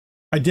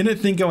I didn't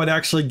think I would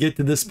actually get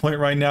to this point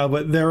right now,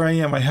 but there I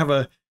am. I have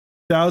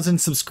 1,000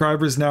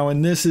 subscribers now,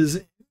 and this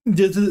is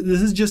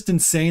just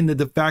insane, that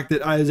the fact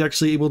that I was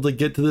actually able to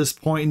get to this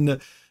point, and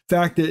the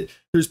fact that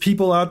there's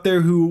people out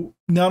there who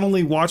not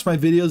only watch my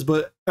videos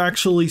but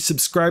actually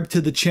subscribe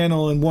to the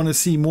channel and want to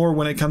see more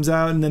when it comes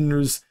out. And then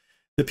there's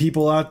the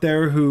people out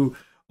there who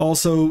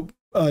also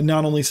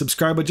not only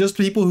subscribe, but just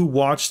people who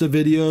watch the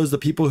videos, the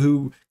people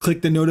who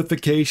click the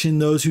notification,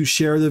 those who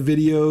share the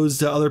videos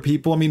to other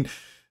people. I mean,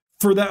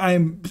 for that,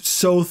 I'm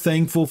so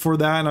thankful for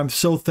that. And I'm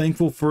so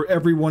thankful for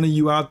every one of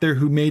you out there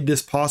who made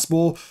this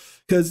possible.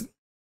 Because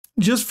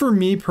just for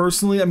me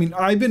personally, I mean,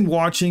 I've been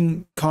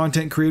watching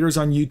content creators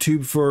on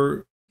YouTube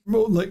for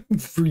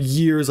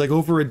years, like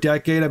over a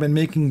decade. I've been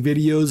making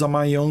videos on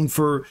my own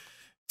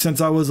since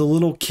I was a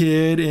little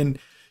kid. And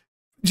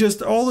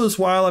just all this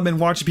while I've been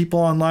watching people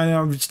online, and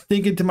I'm just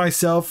thinking to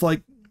myself,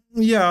 like,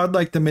 yeah, I'd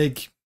like to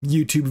make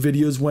YouTube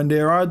videos one day,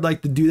 or I'd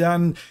like to do that.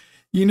 And,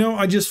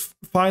 I just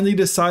finally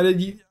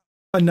decided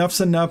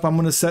enough's enough. I'm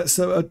going to set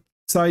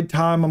aside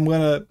time. I'm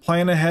going to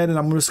plan ahead, and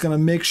I'm just going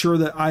to make sure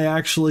that I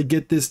actually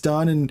get this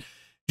done and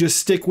just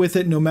stick with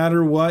it no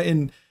matter what.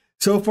 And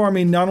so far, I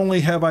mean, not only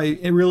have I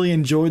really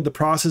enjoyed the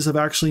process of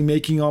actually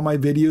making all my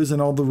videos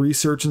and all the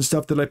research and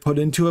stuff that I put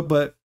into it,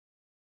 but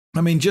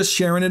I mean, just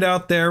sharing it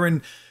out there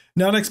and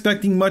not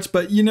expecting much.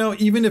 But,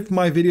 even if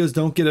my videos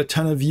don't get a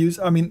ton of views,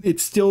 I mean,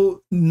 it's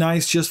still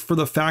nice just for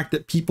the fact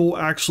that people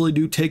actually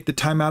do take the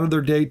time out of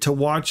their day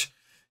to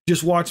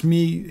just watch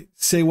me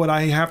say what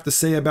I have to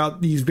say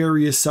about these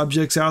various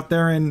subjects out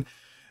there. And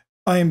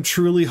I am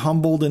truly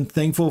humbled and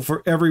thankful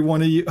for every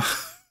one of you.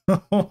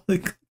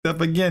 Click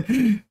up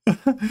again.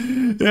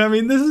 Yeah, I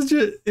mean, this is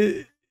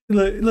just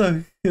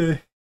look.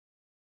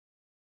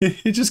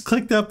 It just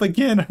clicked up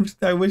again.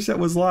 I wish that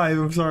was live.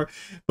 I'm sorry.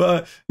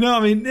 But no, I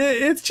mean,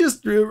 it's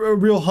just a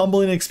real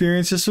humbling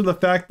experience, just for the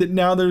fact that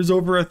now there's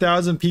over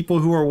 1,000 people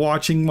who are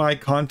watching my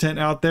content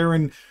out there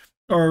and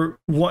are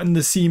wanting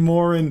to see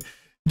more. And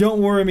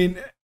don't worry, I mean,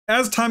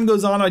 as time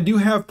goes on, I do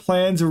have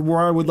plans of where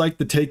I would like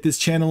to take this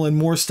channel and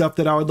more stuff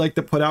that I would like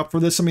to put out for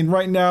this. I mean,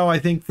 right now, I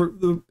think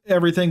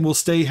everything will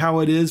stay how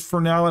it is for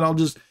now, and I'll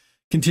just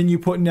continue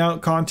putting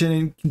out content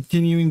and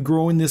continuing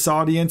growing this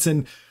audience.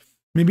 And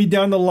maybe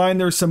down the line,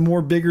 there's some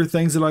more bigger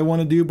things that I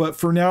want to do. But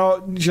for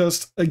now,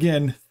 just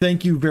again,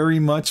 thank you very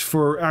much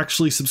for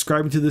actually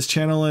subscribing to this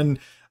channel. And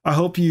I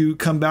hope you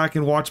come back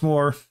and watch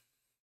more.